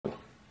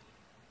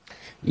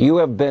You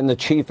have been the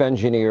chief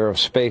engineer of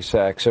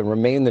SpaceX and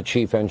remain the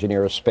chief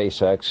engineer of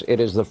SpaceX. It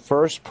is the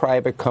first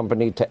private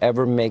company to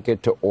ever make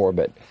it to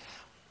orbit.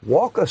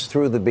 Walk us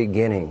through the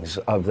beginnings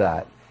of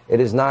that. It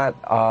is not,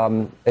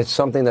 it's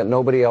something that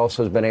nobody else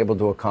has been able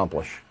to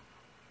accomplish.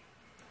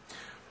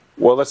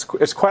 Well,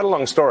 it's quite a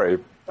long story.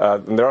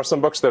 And there are some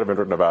books that have been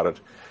written about it.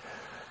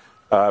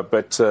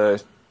 But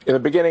in the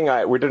beginning,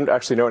 we didn't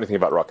actually know anything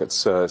about rockets.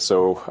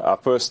 So our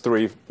first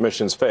 3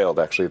 missions failed,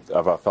 actually,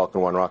 of our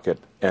Falcon 1 rocket.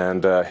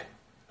 And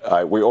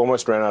we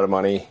almost ran out of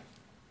money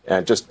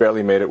and just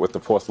barely made it with the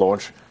 4th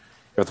launch.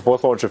 If the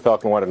 4th launch of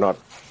Falcon 1 had not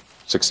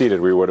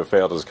succeeded, we would have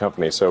failed as a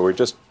company. So we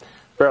just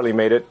barely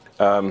made it.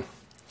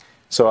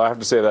 So I have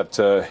to say that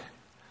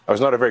I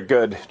was not a very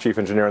good chief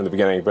engineer in the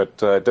beginning,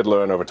 but I did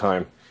learn over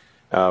time.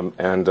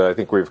 And I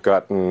think we've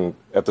gotten,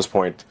 at this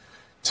point,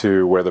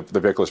 to where the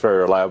vehicle is very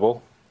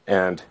reliable.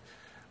 And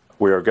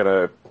we are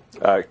going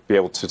to be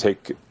able to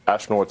take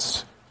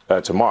astronauts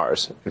to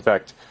Mars. In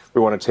fact, we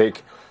want to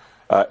take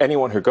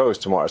anyone who goes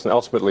to Mars and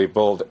ultimately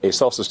build a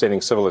self-sustaining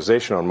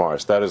civilization on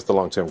Mars. That is the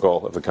long-term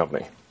goal of the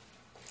company.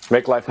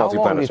 Make life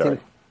multiplanetary.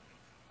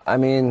 I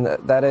mean,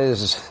 that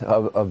is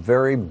a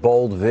very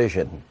bold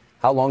vision.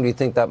 How long do you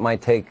think that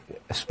might take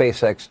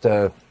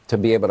SpaceX to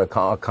be able to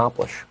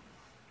accomplish?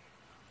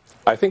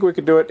 I think we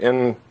could do it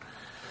in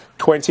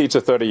 20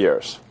 to 30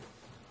 years.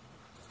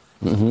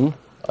 Mm-hmm.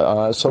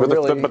 So but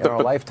really, in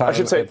our lifetime, I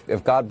should say,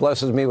 if God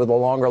blesses me with a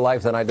longer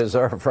life than I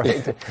deserve,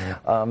 right?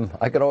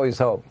 I could always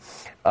hope.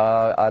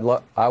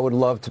 I would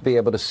love to be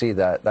able to see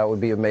that. That would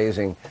be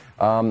amazing.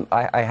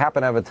 I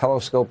happen to have a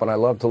telescope, and I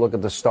love to look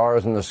at the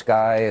stars in the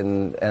sky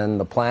and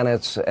the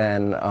planets,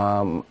 and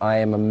I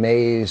am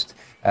amazed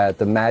at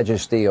the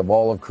majesty of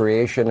all of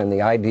creation and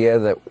the idea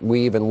that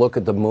we even look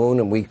at the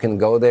moon and we can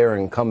go there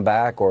and come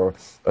back, or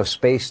a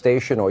space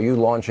station, or you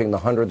launching the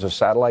hundreds of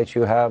satellites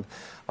you have.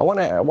 I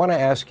want to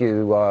ask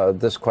you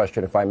this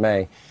question, if I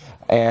may,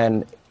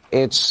 and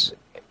it's,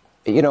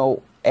 you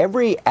know,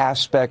 every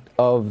aspect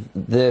of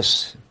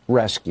this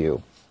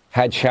rescue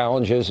had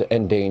challenges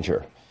and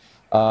danger.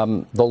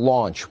 The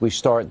launch, we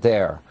start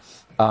there.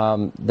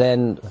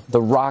 Then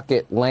the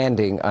rocket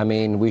landing. I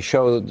mean, we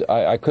showed.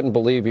 I couldn't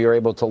believe you were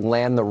able to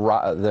land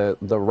the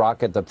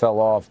rocket that fell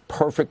off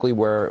perfectly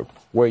where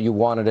you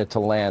wanted it to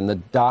land. The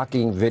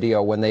docking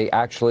video when they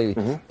actually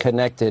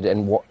connected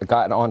and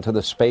got onto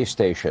the space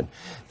station.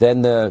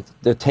 Then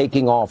the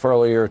taking off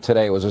earlier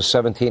today was a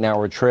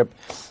 17-hour trip,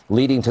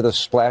 leading to the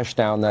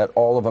splashdown that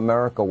all of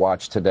America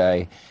watched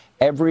today.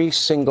 Every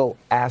single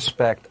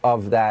aspect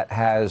of that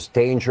has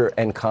danger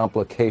and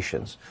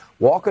complications.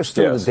 Walk us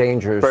through the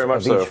dangers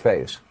of each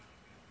phase.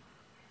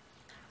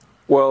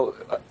 Well,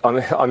 on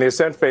the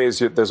ascent phase,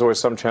 there's always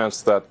some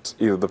chance that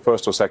either the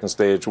first or second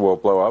stage will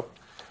blow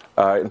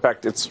up. In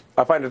fact,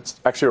 I find it's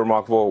actually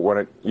remarkable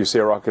when you see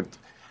a rocket.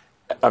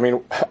 I mean,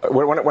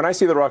 when I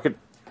see the rocket,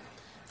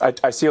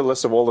 I see a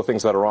list of all the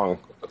things that are wrong,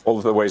 all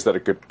of the ways that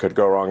it could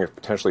go wrong and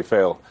potentially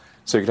fail.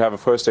 So you could have a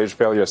first stage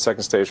failure, a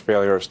second stage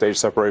failure, a stage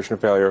separation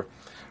failure.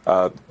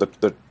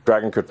 The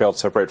Dragon could fail to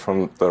separate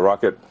from the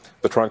rocket.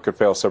 The trunk could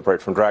fail to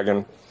separate from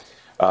Dragon.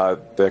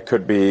 There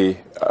could be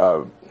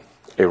a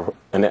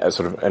sort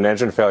of an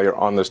engine failure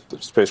on the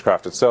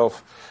spacecraft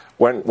itself.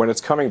 When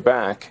it's coming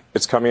back,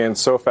 it's coming in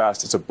so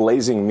fast, it's a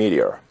blazing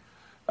meteor.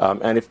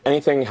 And if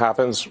anything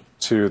happens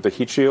to the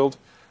heat shield,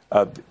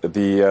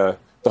 the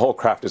whole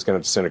craft is going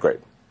to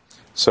disintegrate.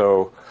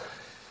 So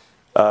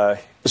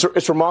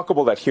it's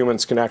remarkable that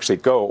humans can actually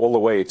go all the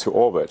way to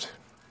orbit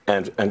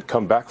and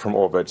come back from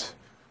orbit,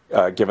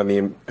 given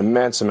the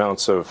immense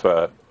amounts of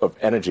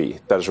energy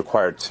that is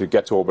required to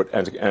get to orbit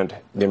and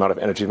the amount of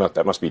energy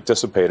that must be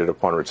dissipated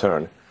upon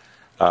return.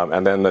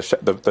 And then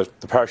the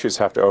parachutes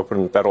have to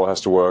open. That all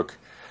has to work.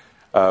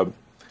 Now,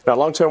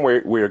 long term,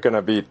 we are going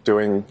to be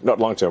doing, not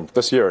long term,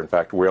 this year, in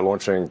fact, we are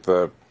launching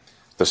the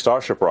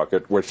Starship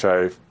rocket, which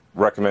I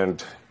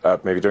recommend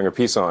maybe doing a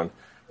piece on,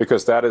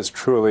 because that is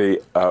truly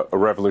a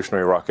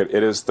revolutionary rocket.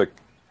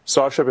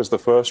 Starship is the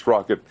first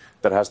rocket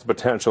that has the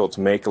potential to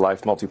make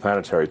life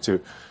multiplanetary,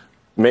 to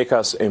make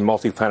us a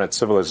multi-planet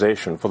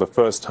civilization for the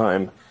first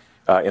time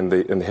in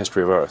the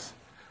history of Earth.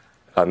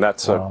 And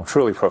that's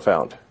truly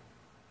profound.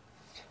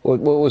 What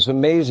was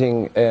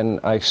amazing, and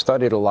I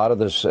studied a lot of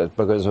this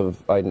because of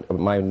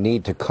my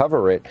need to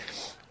cover it,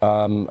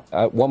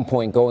 at one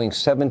point going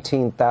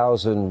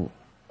 17,000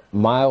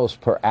 miles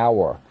per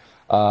hour,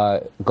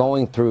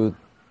 going through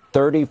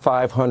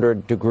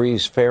 3,500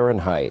 degrees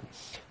Fahrenheit.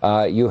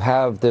 You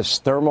have this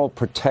thermal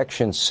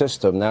protection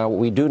system. Now,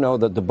 we do know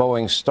that the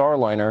Boeing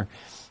Starliner,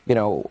 you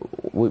know,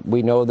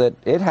 we know that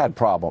it had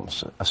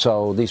problems.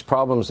 So these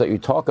problems that you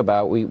talk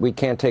about, we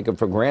can't take them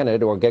for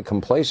granted or get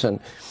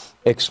complacent.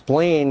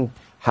 Explain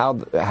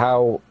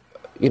how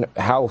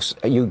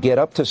you get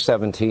up to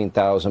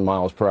 17,000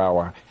 miles per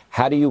hour.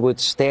 How do you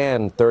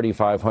withstand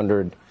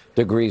 3,500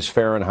 degrees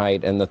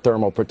Fahrenheit and the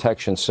thermal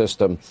protection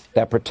system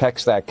that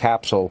protects that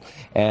capsule?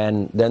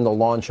 And then the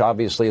launch,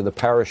 obviously, of the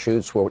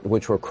parachutes,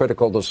 which were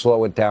critical to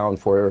slow it down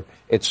for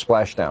its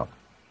splashdown.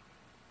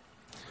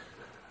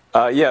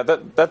 Yeah,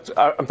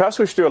 perhaps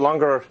we should do a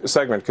longer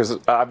segment because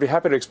I'd be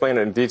happy to explain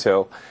it in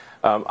detail.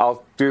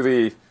 I'll do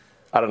the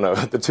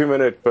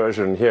 2-minute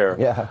version here.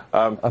 Yeah.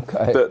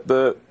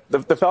 Okay.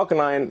 The Falcon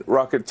 9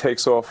 rocket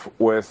takes off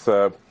with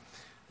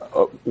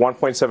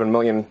 1.7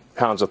 million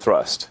pounds of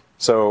thrust.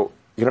 So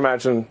you can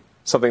imagine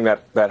something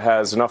that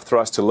has enough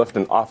thrust to lift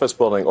an office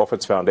building off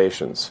its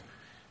foundations.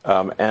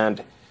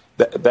 And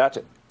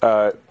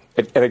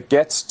it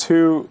gets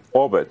to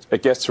orbit.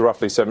 It gets to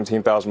roughly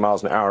 17,000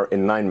 miles an hour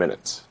in 9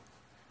 minutes.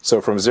 So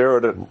from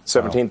 0 to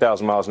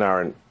 17,000 miles an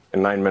hour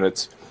in 9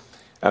 minutes.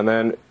 And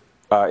then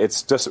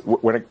it's just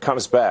when it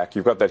comes back,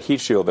 you've got that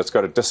heat shield that's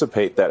got to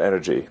dissipate that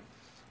energy.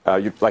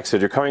 Like I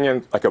said, you're coming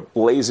in like a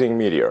blazing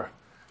meteor,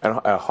 and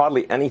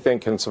hardly anything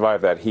can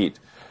survive that heat.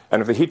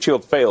 And if the heat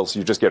shield fails,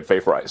 you just get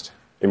vaporized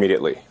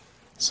immediately.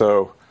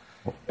 So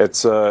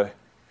it's we're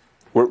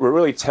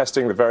really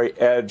testing the very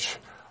edge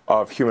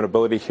of human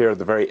ability here,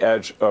 the very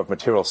edge of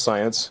material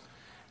science,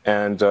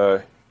 and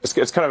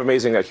it's kind of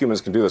amazing that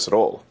humans can do this at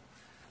all.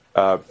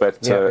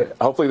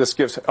 Hopefully this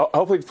gives,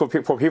 hopefully for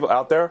people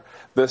out there,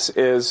 this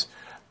is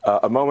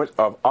a moment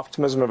of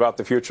optimism about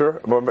the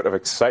future, a moment of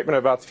excitement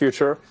about the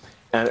future,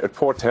 and it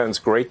portends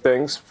great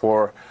things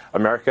for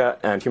America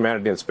and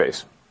humanity in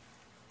space.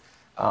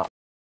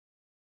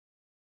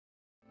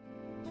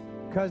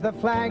 Because the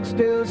flag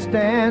still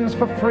stands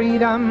for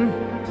freedom,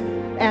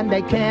 and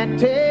they can't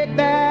take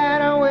that